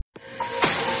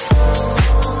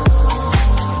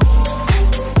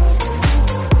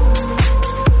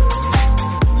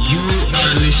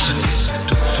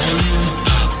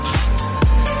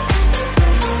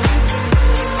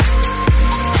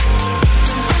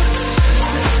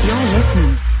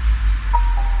listen.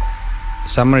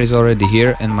 Summer is already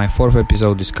here and my 4th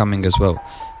episode is coming as well.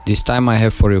 This time I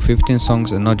have for you 15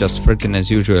 songs and not just 13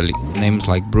 as usually. Names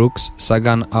like Brooks,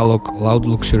 Sagan, Alok, Loud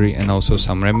Luxury and also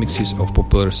some remixes of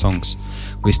popular songs.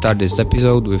 We start this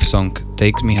episode with song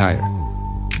Take Me Higher.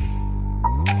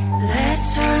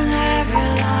 Let's turn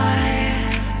every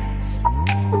light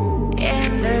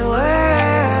in the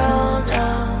world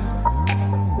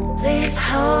on. Please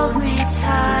hold me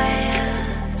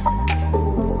tight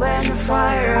when the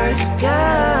fire is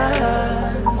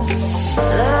gone.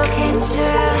 Look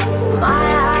into my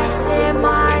eyes, see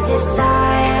my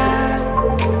desire.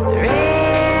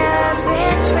 Read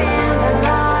between the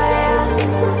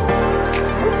lines.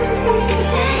 It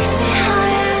takes me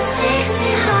higher, takes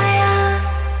me higher.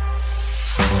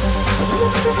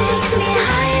 Takes me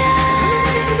higher.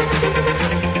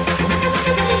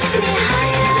 Takes me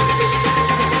higher.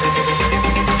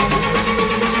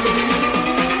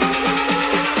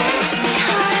 Takes me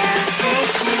higher.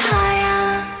 Takes me higher.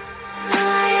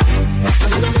 Higher.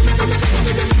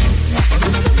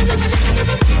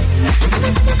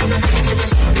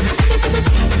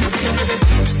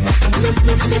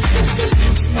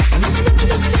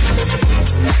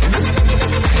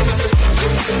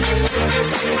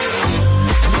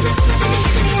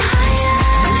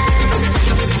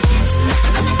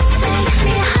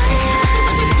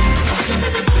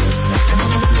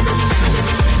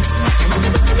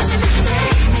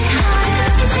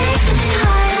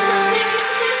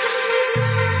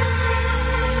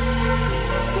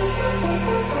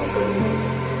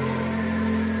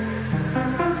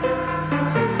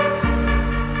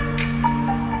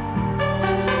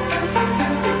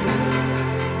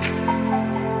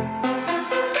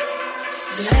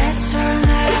 Let's turn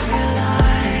every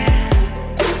light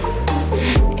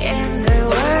in the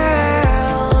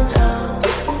world on.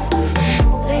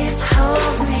 Please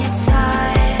hold me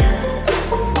tight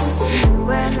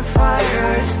when the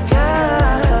fire's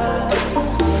gone.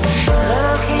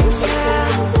 Look into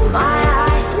my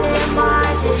eyes, see my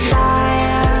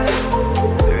desire.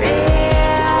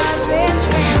 Read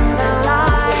between the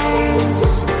lines.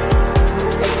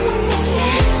 It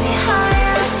takes me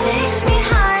higher, takes me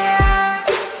higher.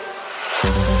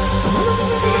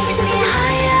 Takes me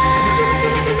higher.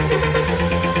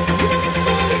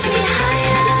 Takes me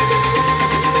higher.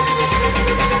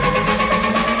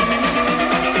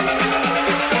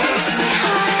 Takes me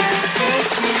higher.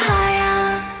 Takes me higher.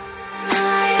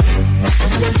 Higher. Takes me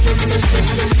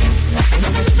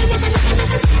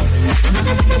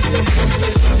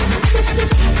higher. Takes me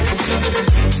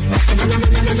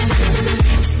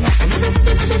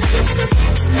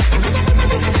higher.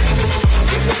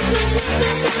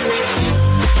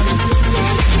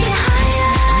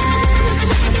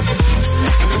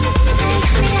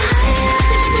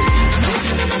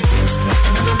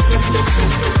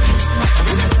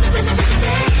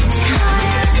 Takes me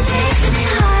higher. Takes me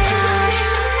higher.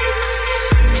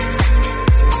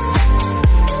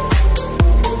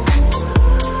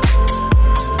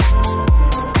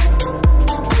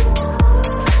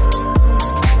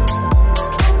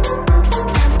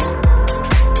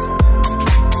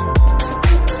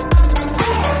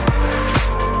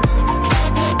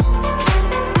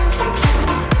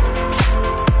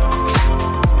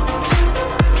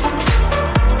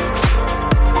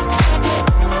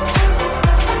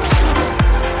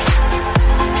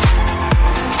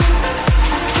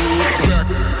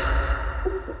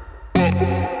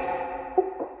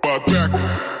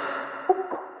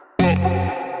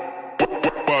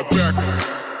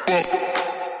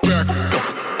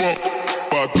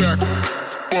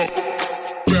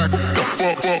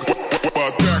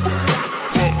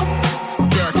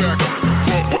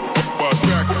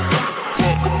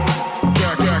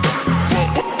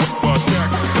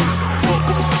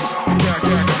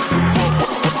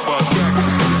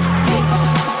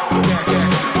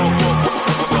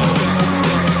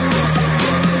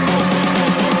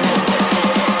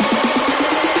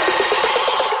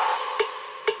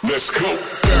 Let's go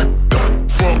back the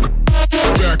fuck,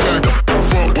 back the fuck, back the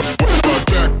fuck, back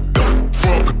the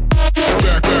fuck, back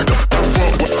the fuck, back the fuck, back the fuck,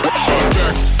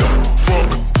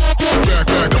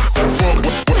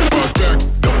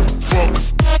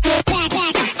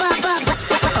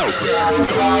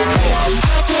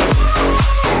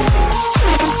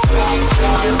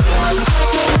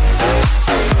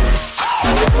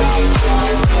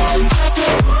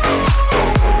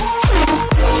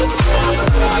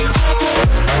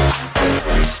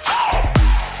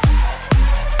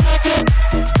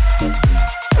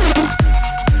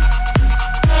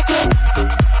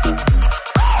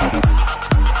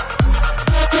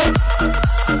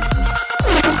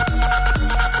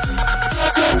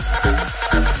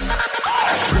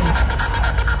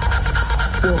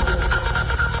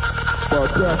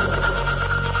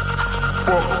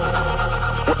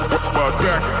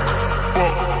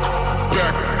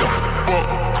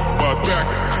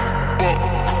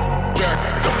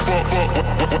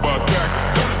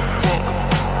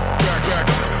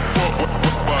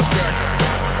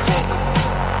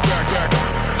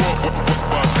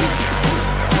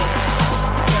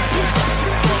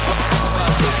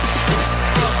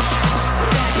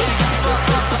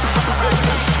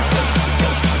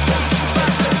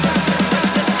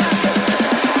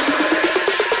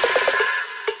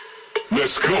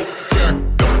 Let's go back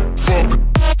the fuck,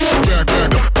 back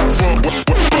the fuck,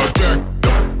 back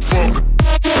the fuck,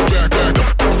 back the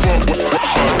fuck,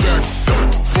 back the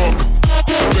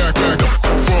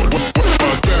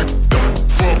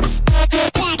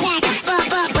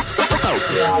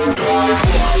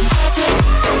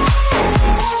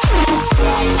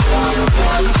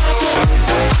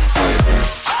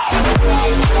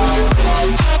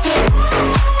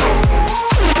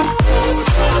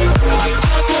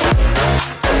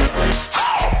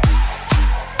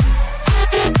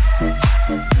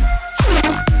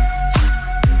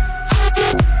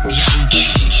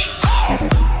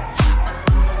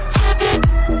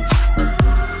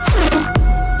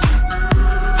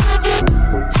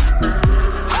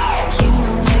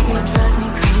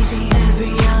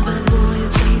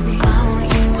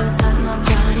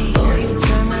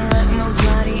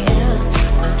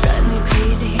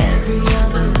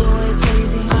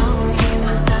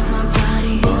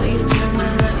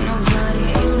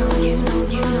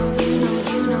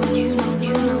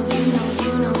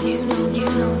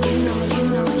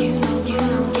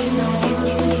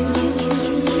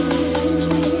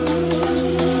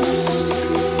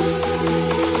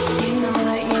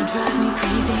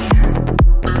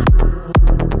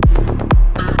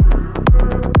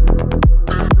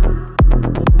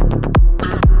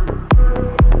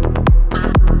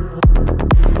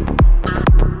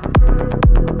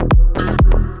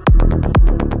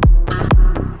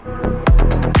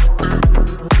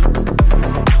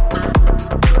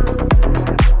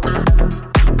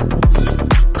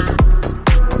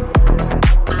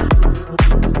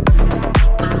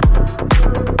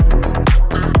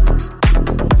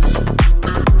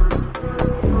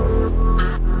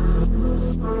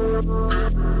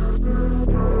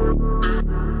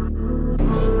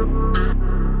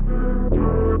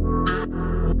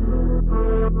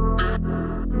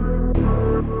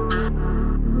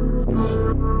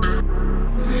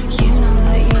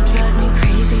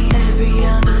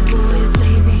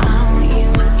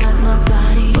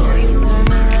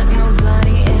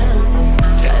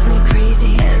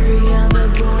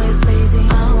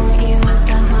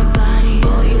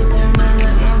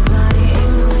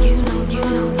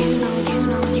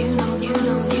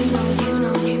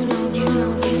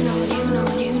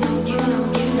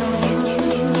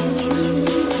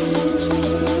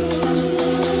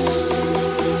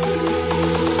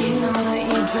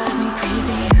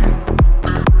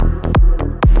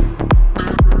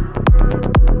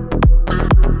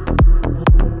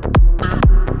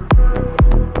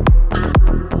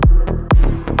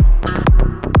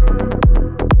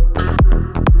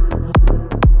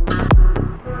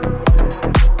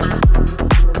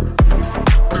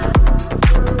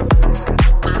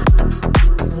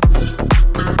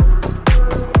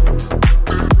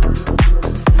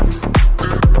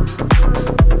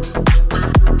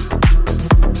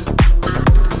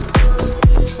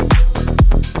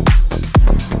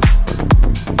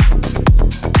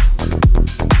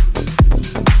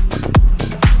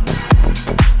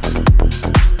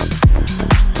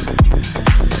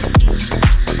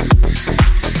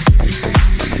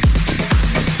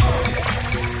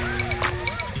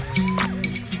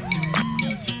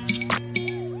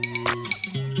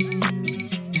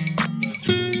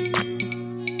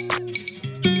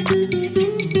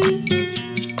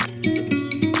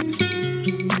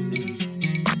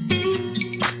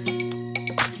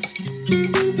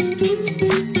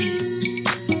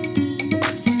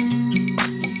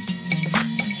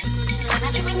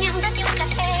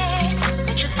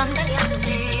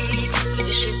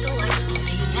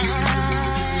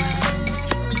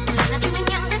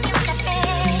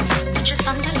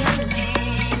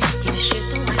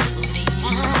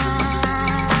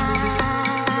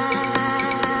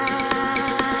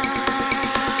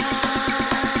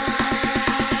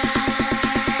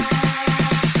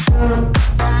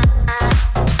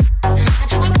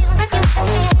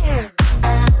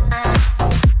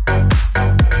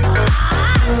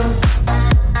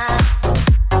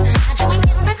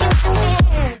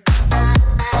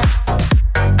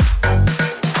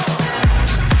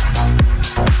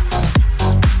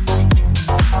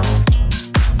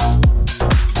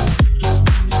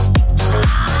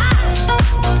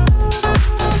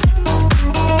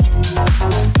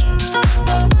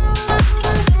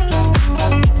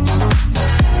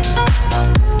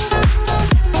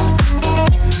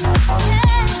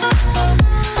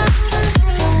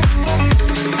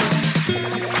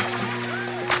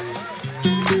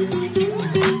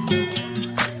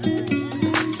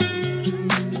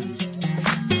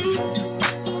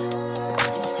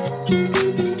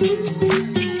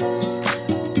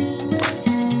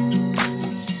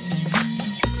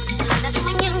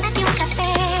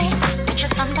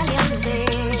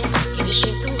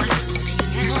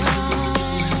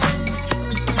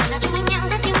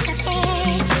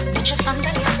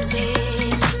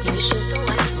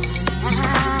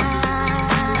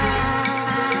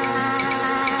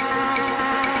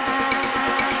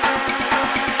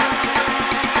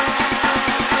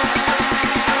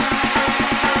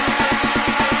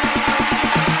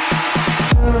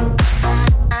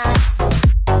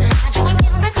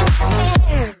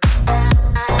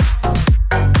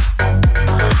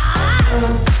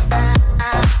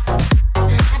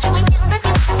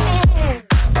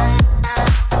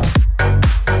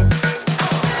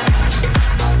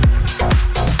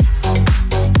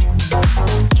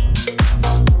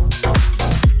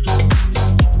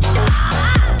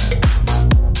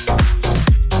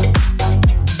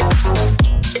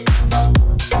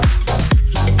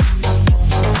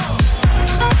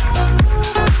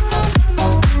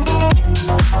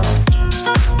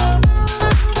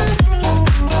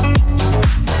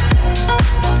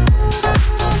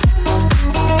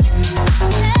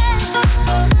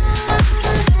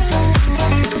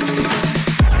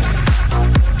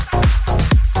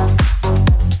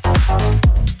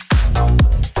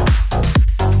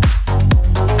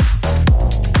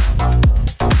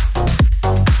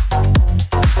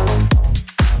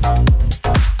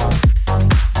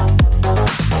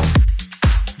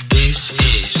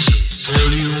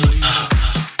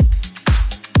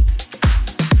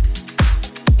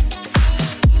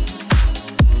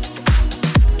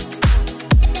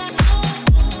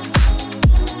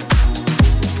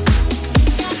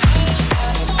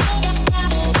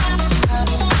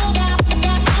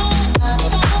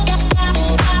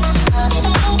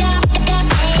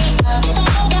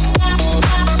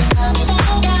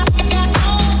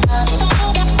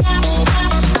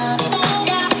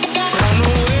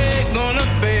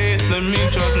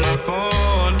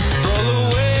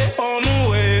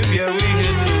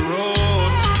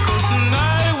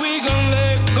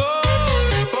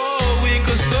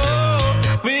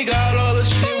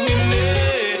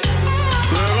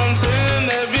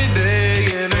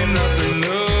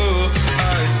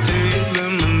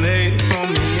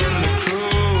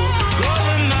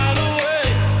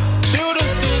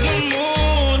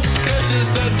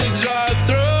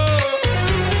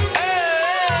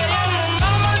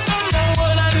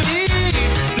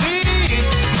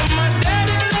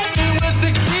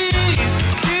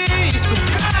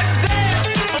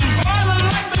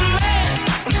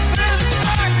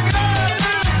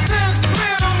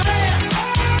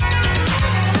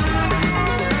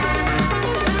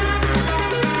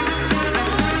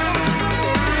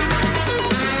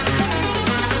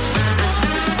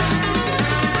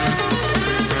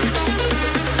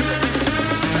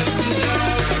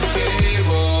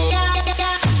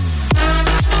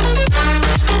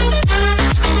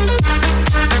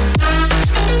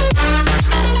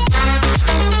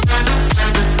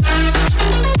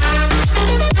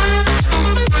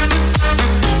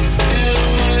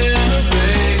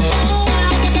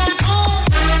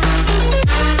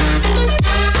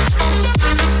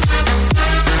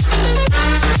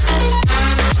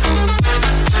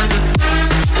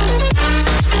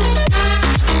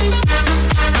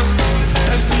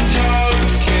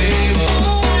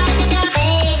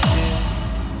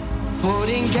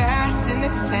Putting gas in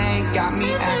the tank got me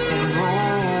acting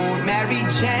rude. Mary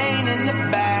Jane in the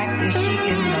back, and she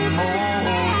in the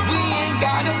mood. We ain't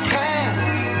got a plan,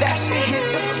 that shit hit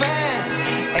the fan.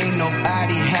 Ain't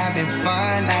nobody having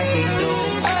fun like we do.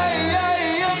 Hey,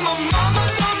 hey, yeah, my mama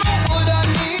don't know what I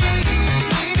need.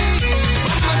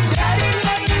 My daddy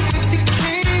left me with the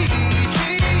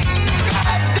keys.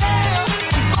 Goddamn,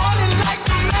 I'm ballin' like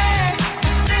a man.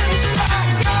 Sitting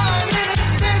shotgun in a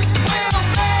six-wheel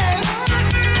van.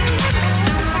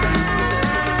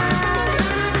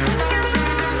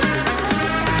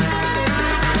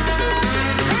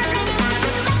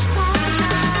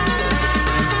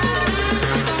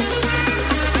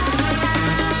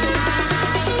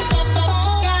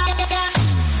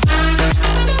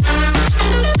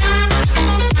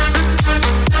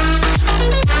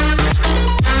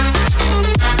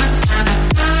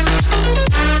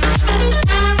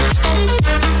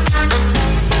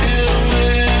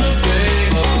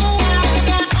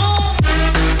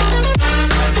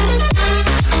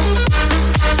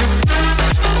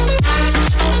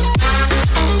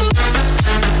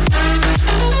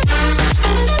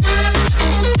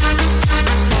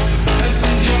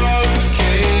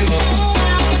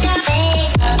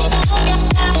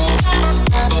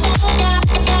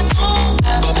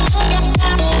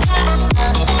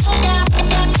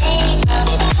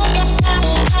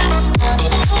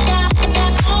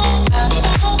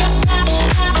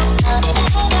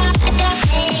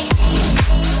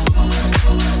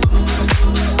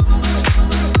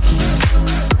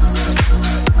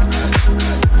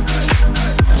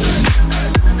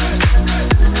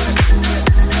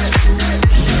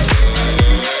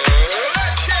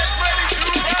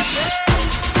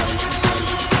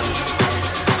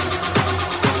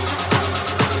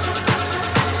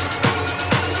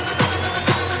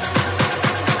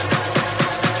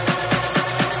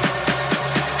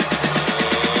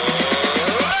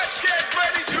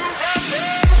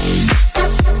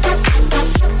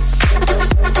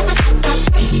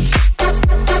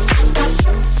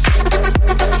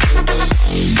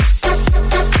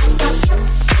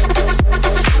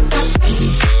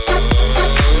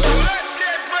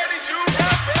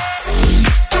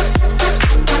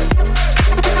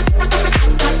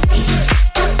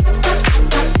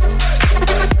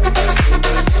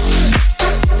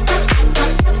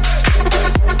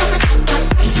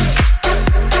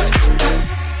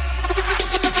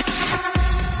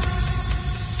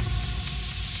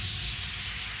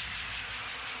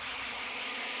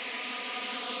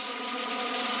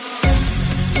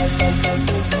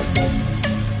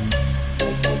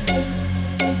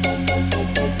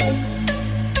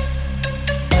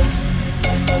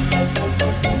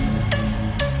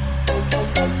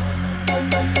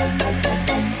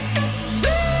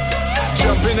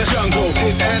 Jump in the jungle,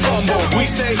 hit and humble. We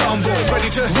stay humble, ready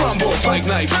to rumble. Fight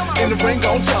night, in the ring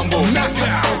gon' tumble.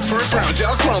 Knockout, first round,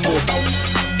 y'all crumble.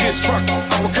 Get struck,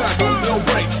 uppercut, no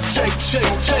break. Shake,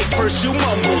 shake, shake, first you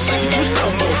mumble, second you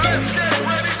stumble. Let's get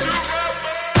ready to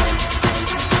rumble.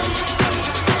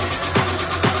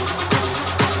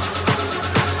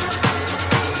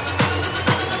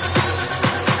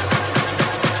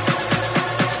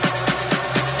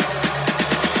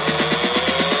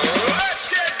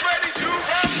 Let's get ready to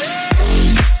rumble.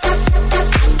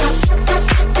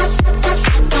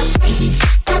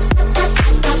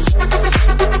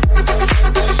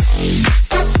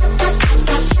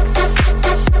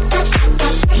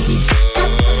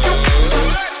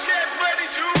 Let's get ready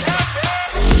to rumble.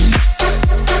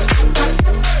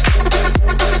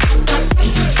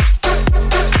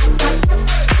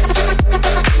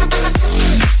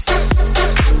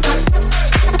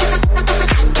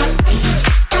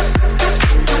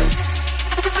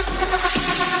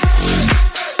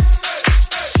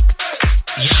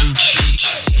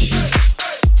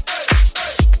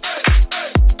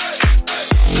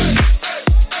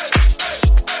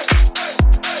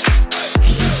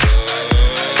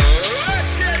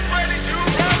 Let's get ready to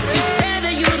rumble. You say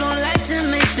that you don't like to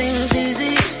make things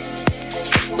easy,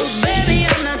 but baby,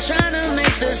 I'm not trying to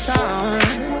make this hard.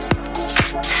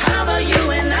 How about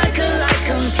you and I collide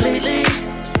completely?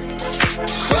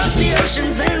 Cross the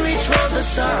oceans, then reach for the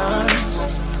stars.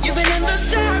 You've been in the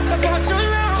dark for far too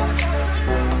long.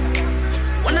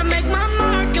 When I make my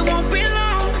mark, it won't be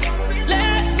long.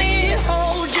 Let me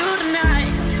hold you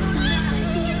tonight.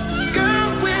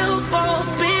 Girl, we'll both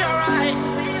be alright.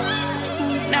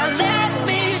 Now let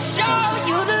me show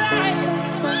you the light.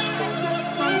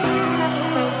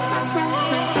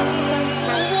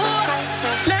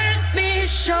 Let me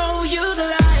show you the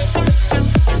light.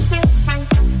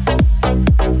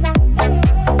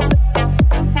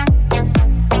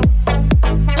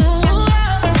 Ooh,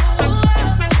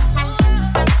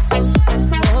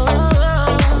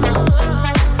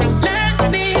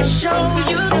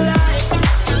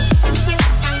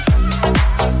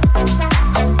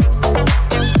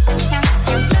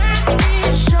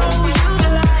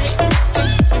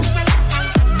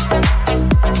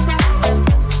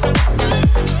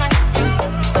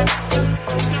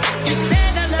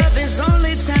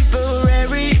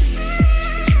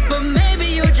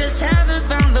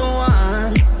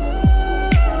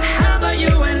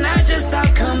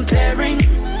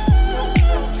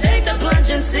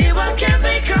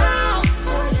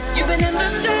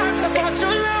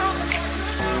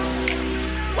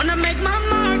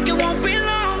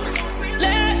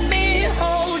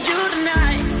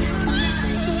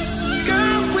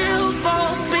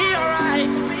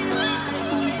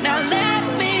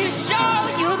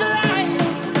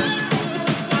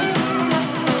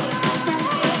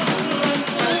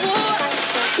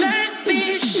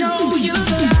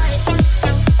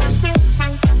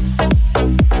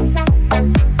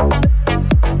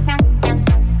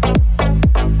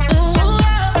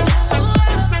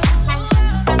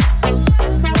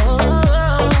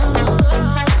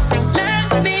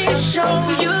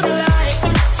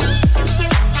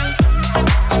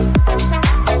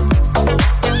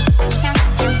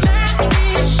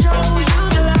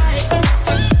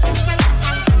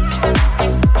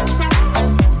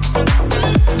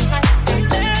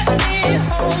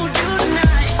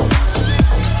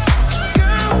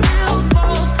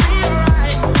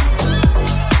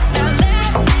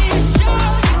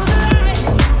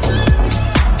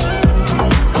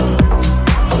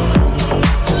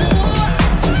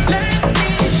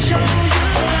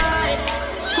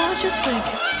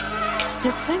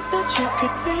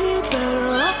 could be better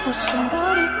off with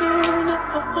somebody new. No,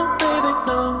 baby,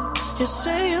 no. You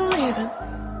say you're leaving.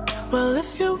 Well,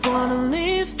 if you wanna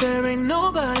leave, there ain't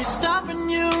nobody stopping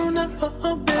you. No,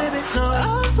 baby, no.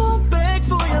 I won't beg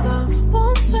for your love,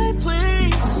 won't say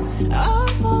please. I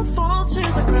won't fall to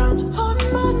the ground on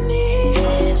my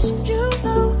knees. You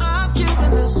know I've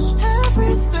given this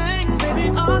everything, baby,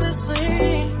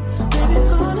 honestly. Baby,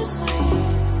 honestly.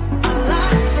 I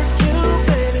lie for you,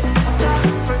 baby.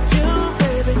 Die for you,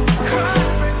 baby. Cry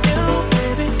for you,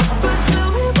 baby. But tell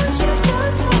me what you've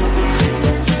done for me.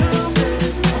 For you, baby.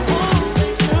 Only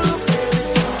you, baby.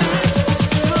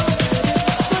 But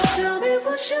tell me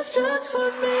what you've done for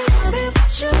me. Tell me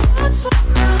what you've done for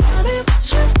me. Tell me what you've done for me. Tell me what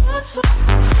you've done for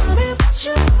me. Tell me what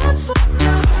you've done for me.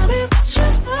 Tell me what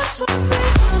you've done for me.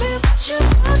 Tell me what you've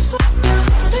done for me.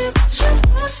 Tell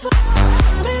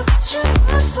me what you've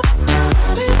done for me.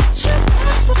 Tell me what you've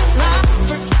done for me. Lie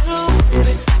for you,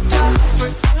 baby. Die for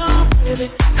you, baby.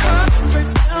 Cry for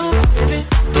you, baby.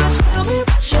 But tell me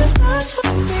what you've done for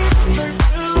me. For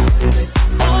you, baby.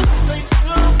 Only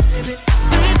you, baby.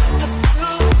 Need you,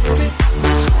 baby.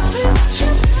 But tell me what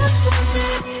you've done for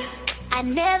me. I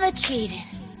never cheated.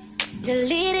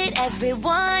 Deleted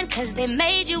everyone cause they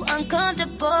made you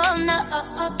uncomfortable. No,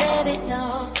 baby,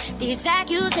 no. These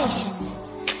accusations,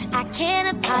 I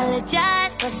can't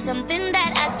apologize for something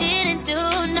that I didn't do.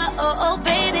 No,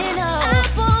 baby, no. I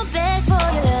won't beg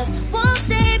for your love, won't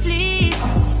say please.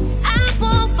 I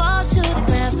won't fall to the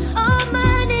ground on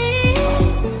my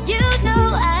knees. You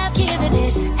know I've given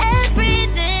this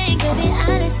everything, baby,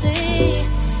 honestly.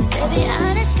 Baby,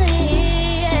 honestly,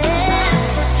 yeah.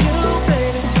 You,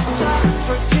 baby. Die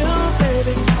for you,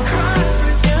 baby. Cry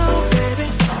for you, baby.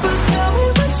 But tell me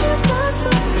what you've done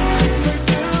for me. For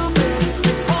you,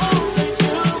 baby. Only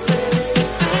you, baby.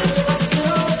 This for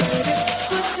you, baby.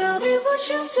 But tell me what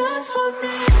you've done for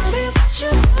me. Tell me what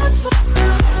you've done for me.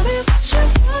 Tell me what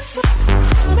you've done for me.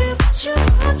 Tell me what you've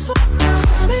done for me.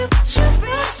 Tell me what you've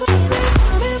done for me. Tell me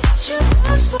what you've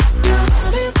done for me. Tell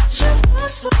me what you've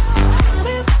done for me. Tell me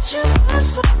what you've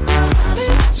done for me. Tell me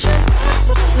what you've done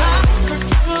for me. Lie for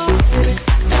you, baby.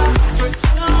 Die for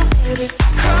you, baby.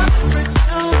 Cry for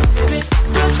you, baby.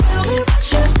 But tell me what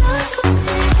you've done for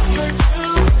me. For you,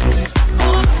 baby.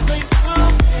 Only you,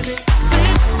 baby.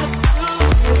 Need you,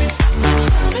 baby. But tell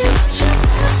me what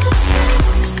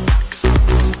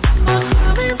you've done for me. But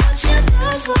tell me what you've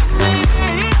done for me.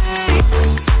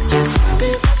 You tell me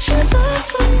what you've done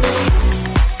for me.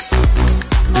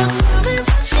 But tell me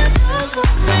what you've done for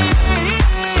me.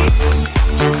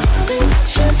 You tell me what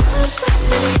you've done for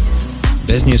me.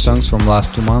 Best new songs from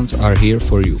last 2 months are here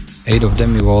for you. 8 of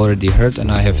them you've already heard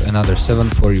and I have another 7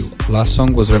 for you. Last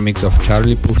song was remix of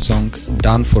Charlie Puth song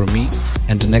Done For Me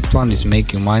and the next one is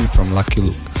Make You Mine from Lucky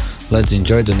Luke. Let's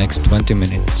enjoy the next 20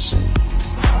 minutes.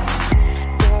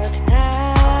 Dark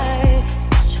night,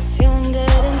 still feeling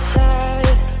dead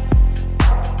inside.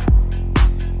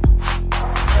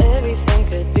 Everything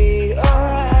could be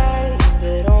alright,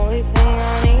 but only thing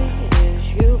I need is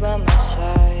you by my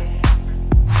side.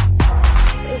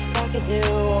 If I could do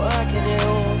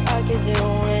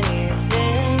anything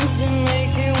to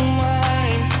make you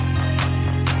mine.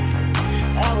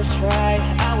 I would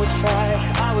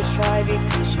try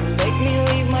because you make me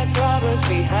leave my problems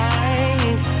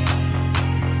behind.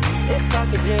 If I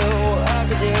could do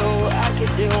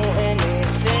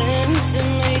anything to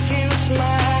make you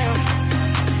smile.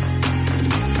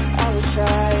 I would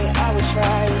try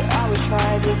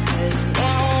because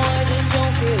now I just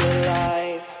don't feel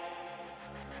alive.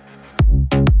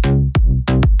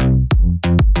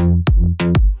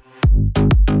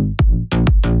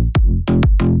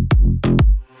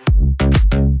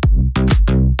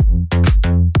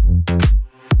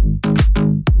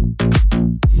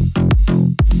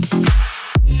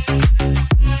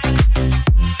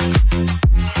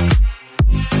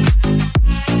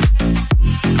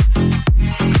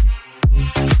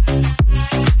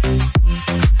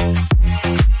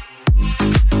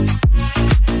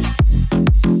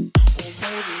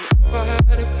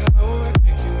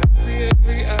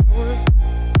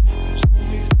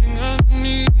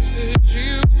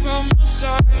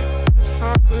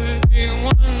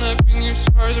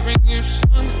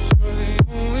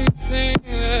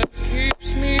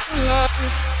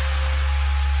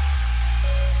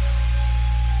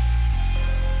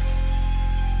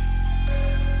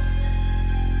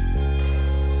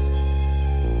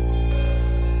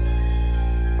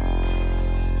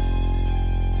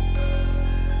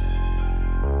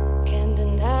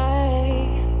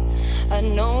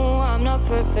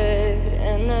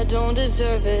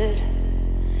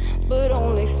 But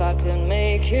only if I could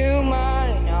make you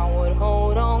mine. I would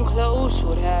hold on close,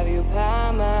 would have you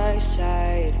by my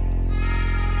side.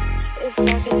 If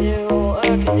I could do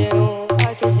anything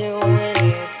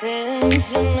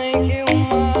to make you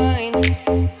mine.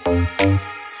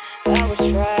 I would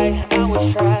try,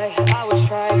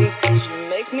 because you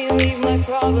make me leave my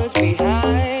problems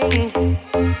behind.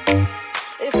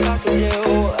 If I could do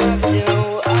anything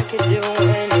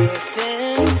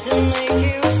to make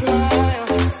you smile.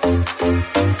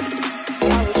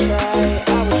 I would try,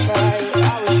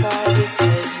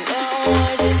 because now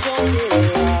I just don't feel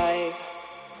alive.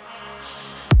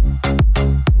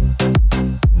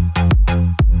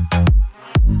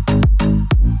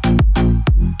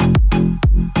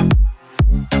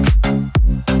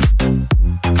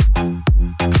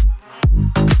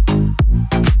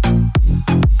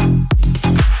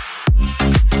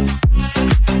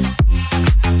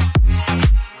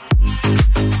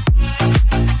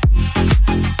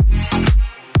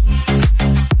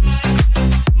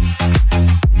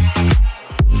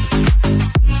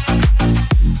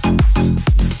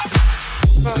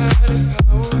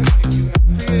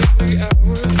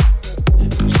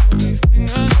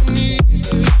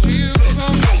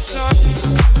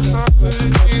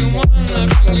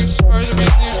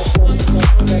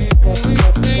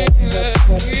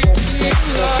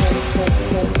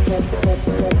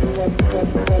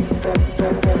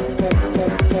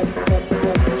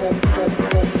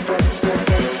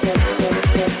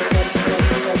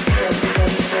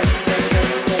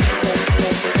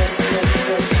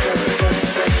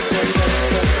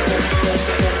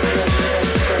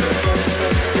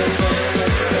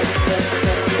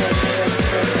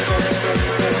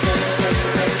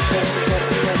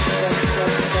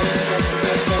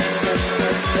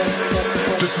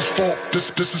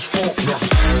 This is Faulkner.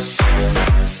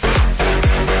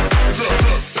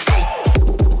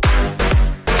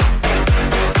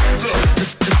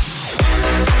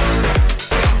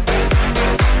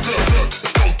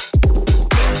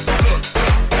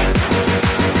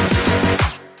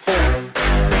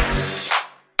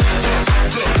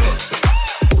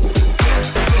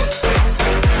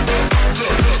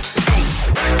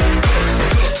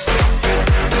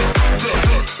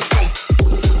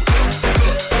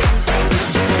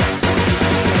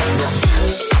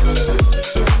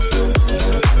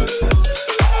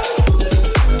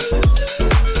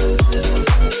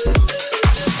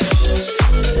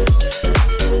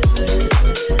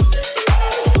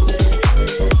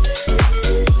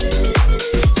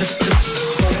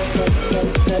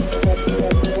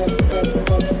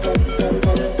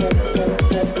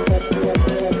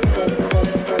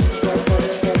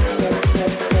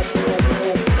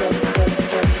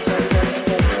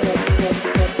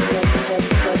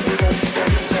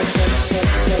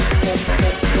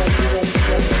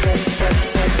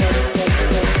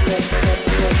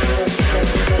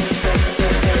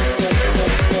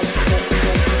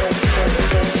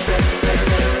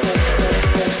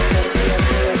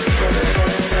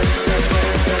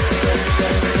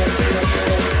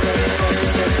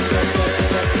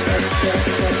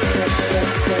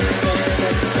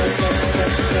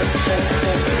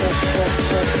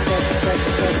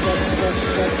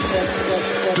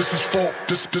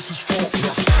 This is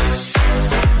Faulkner.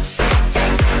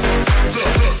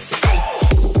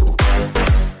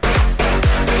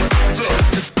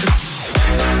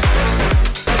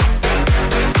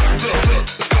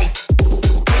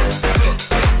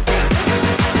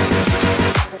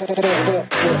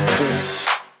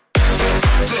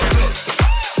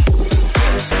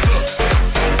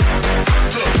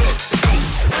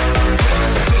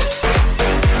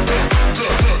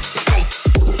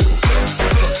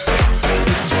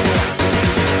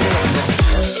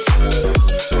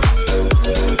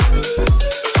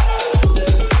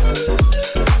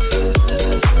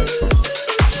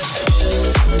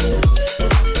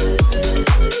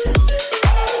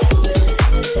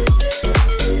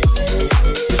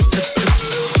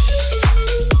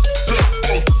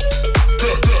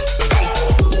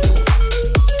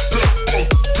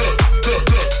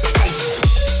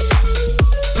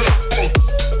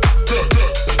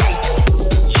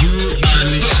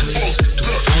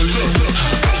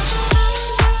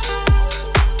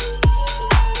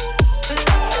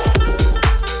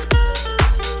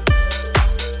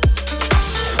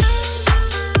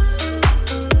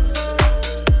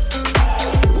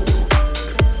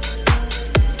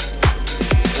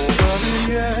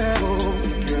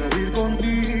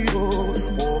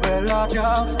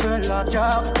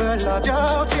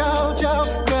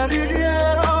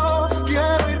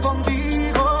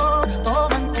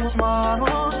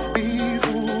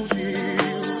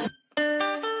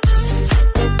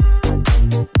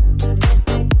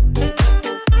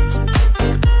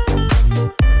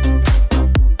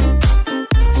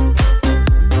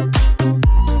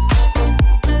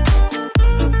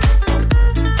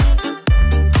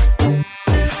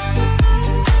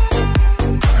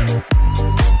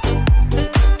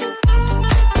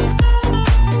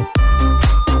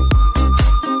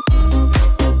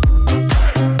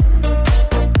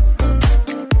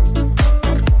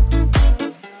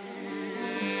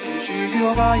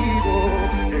 io caigo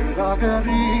nella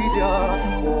guerriglia.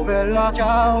 Oh bella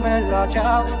ciao, bella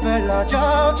ciao, bella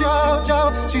ciao, ciao,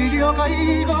 ciao. Si io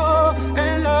caigo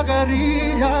en la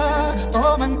guerrilla,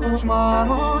 toma en tus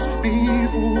manos mi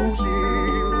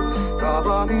fusil,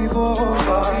 cava mi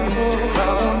fosa, la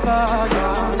montaña.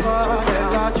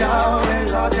 Bella ciao,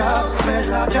 bella ciao,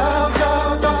 bella ciao,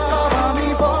 ciao, cava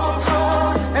mi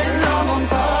fosa en la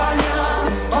montaña,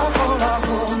 bajo la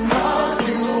sombra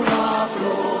de una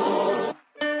flor.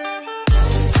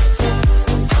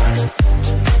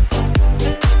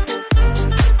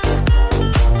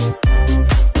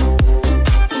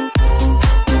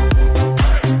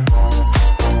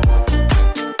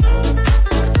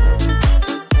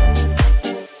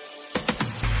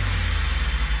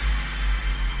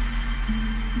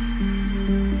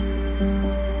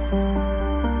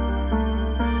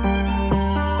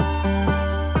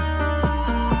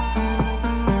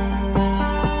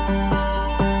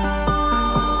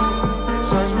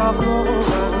 Esa es la flor,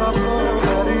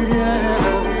 guerrillera,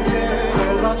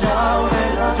 bella ciao,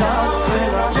 bella ciao,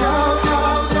 bella ciao,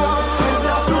 ciao, ciao. Esa es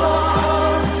la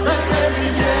flor del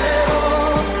guerrillero,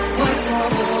 nuestro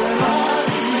amor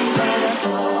es la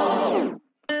libertad.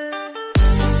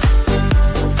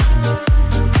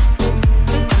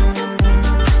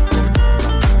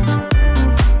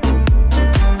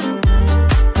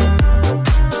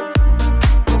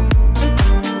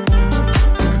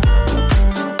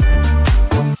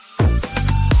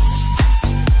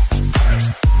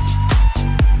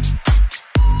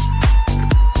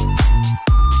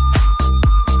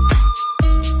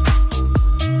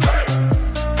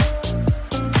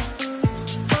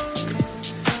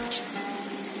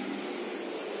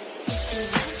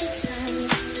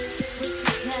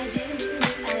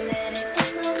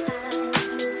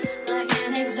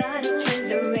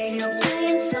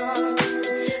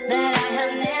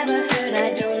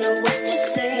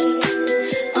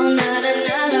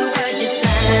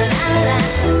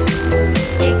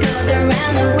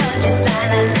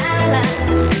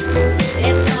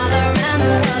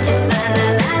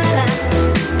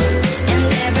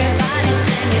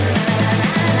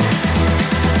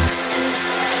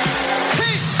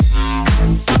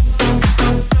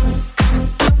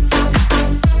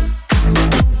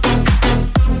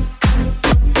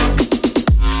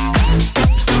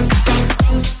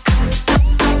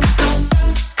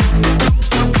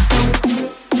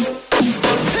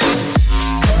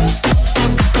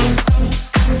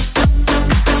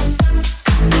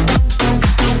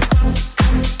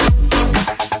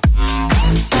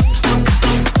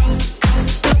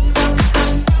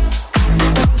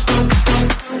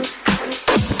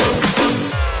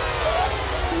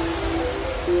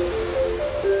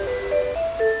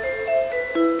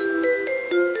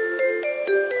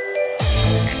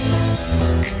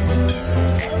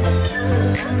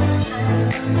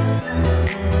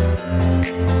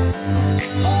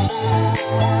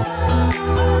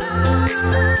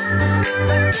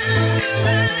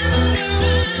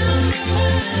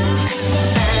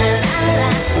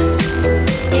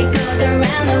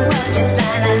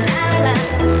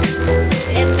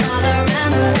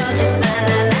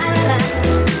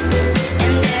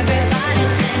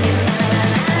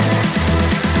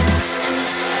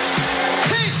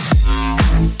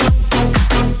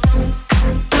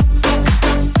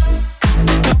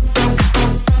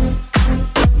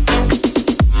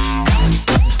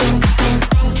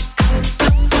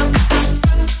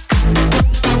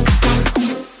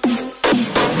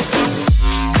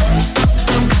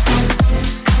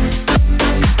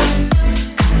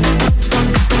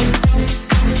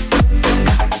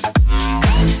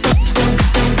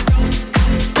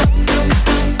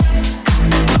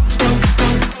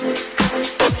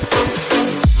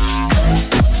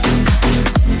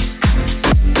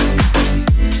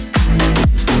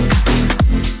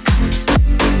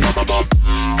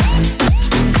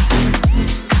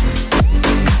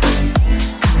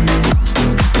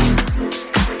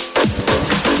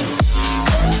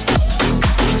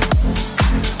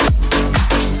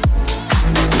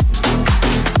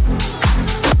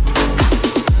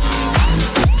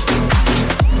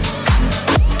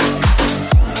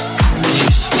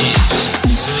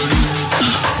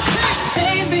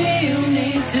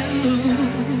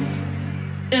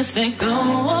 Just let go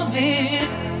of it.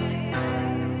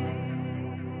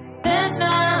 Let's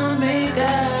not make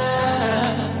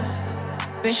up.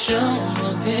 Be sure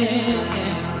of it.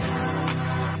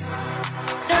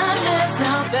 Time has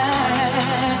now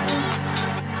passed.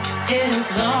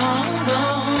 It's long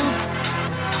gone.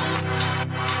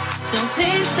 So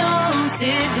please don't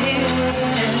sit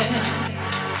here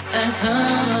and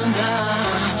come down.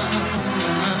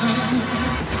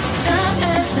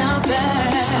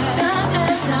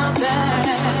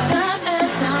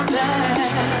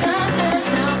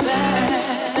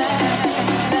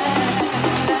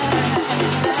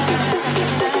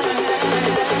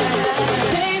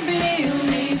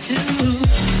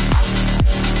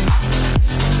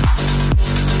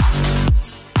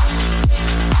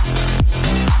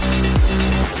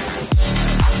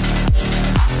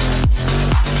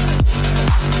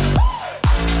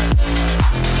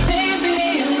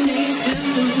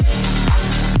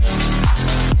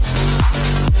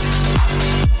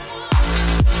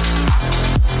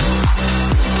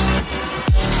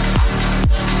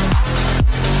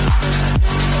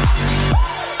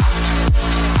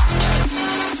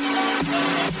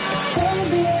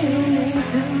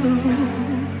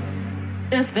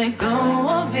 just let go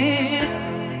of it.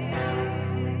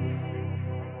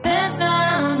 Let's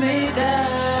not make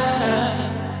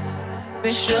up, be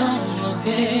sure of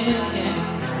it.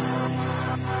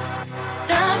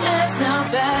 Time has now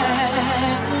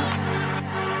passed,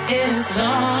 it's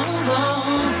long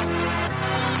gone.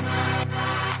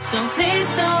 So please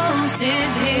don't sit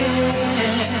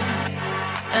here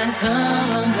and come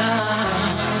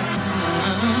undone.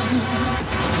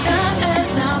 Time has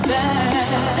now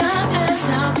passed. Time has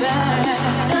now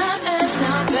passed. Time has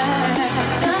now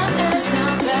passed. Time has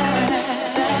now passed.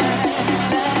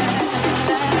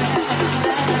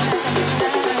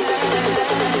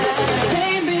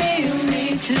 Maybe you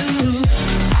need to.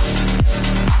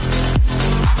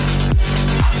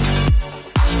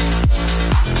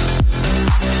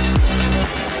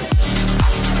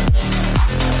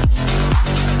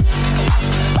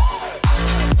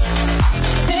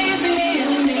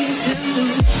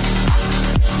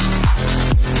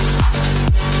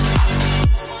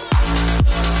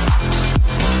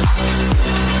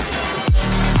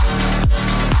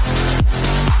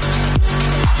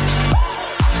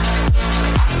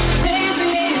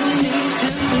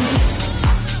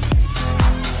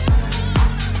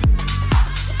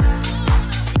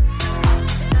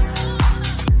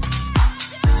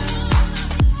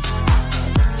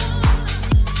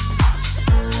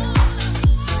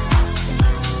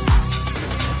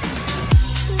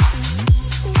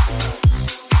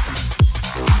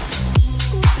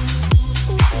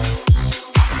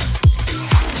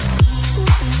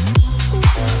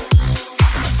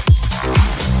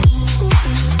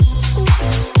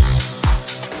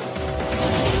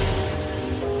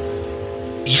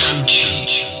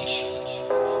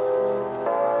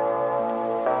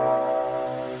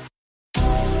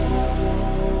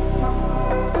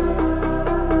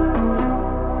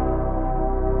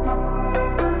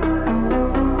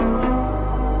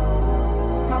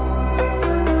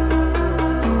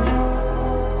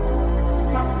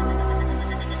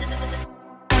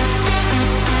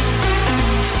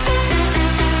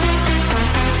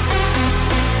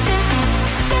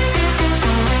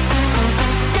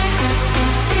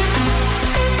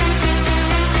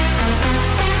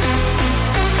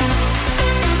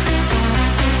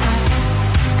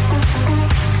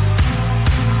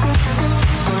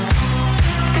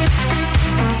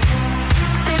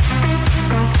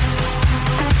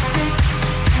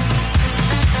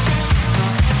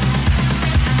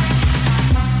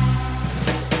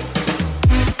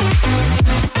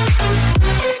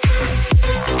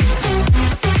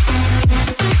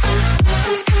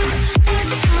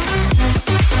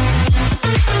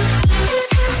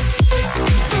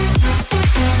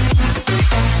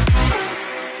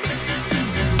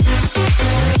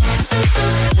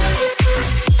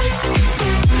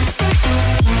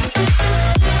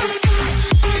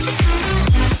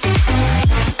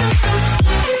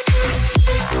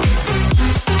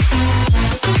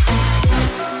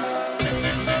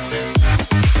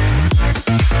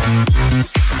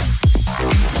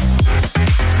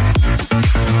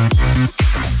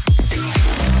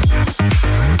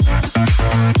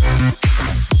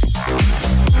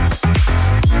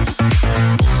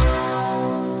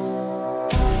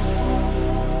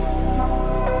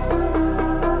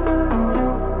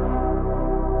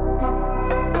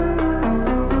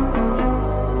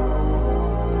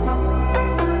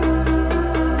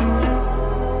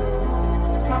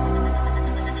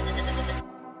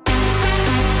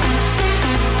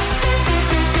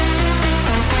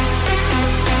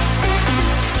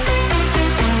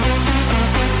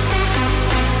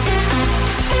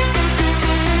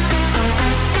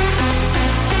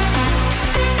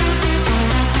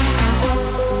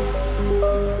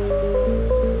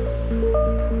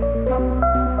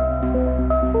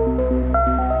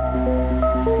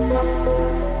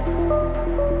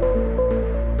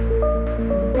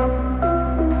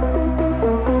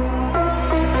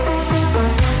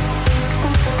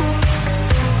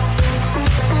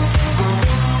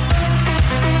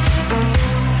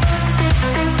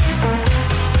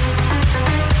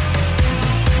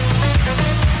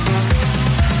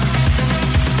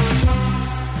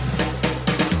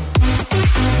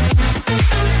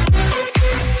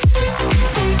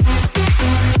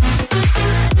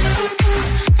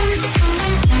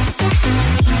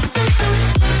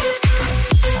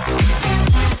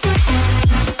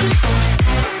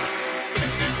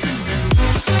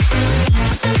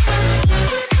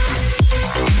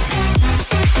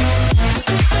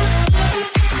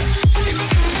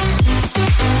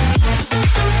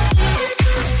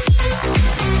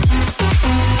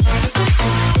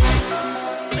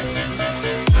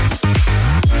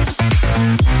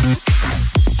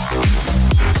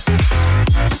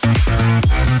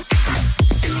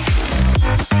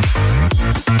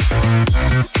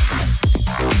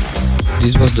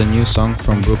 was the new song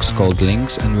from Brooks called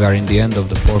Links, and we are in the end of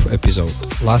the 4th episode.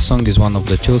 Last song is one of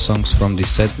the chill songs from this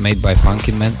set made by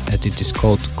Funkin Man, and it is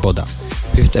called Coda.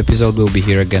 5th episode will be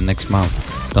here again next month.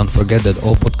 Don't forget that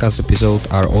all podcast episodes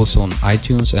are also on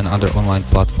iTunes and other online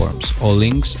platforms. All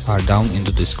links are down in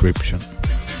the description.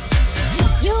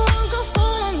 You won't go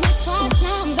fooling me twice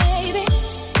now, baby.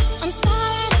 I'm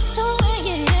sorry, that's the way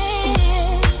it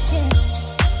is. Yeah.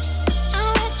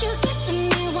 I'll let you get to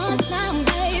me once now,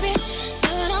 baby,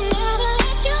 but I'll never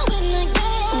let you in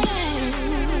again.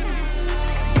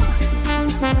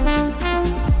 But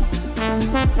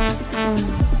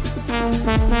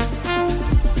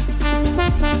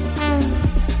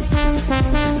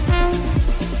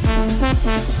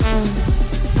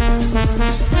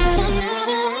I'll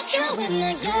never let you in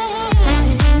again.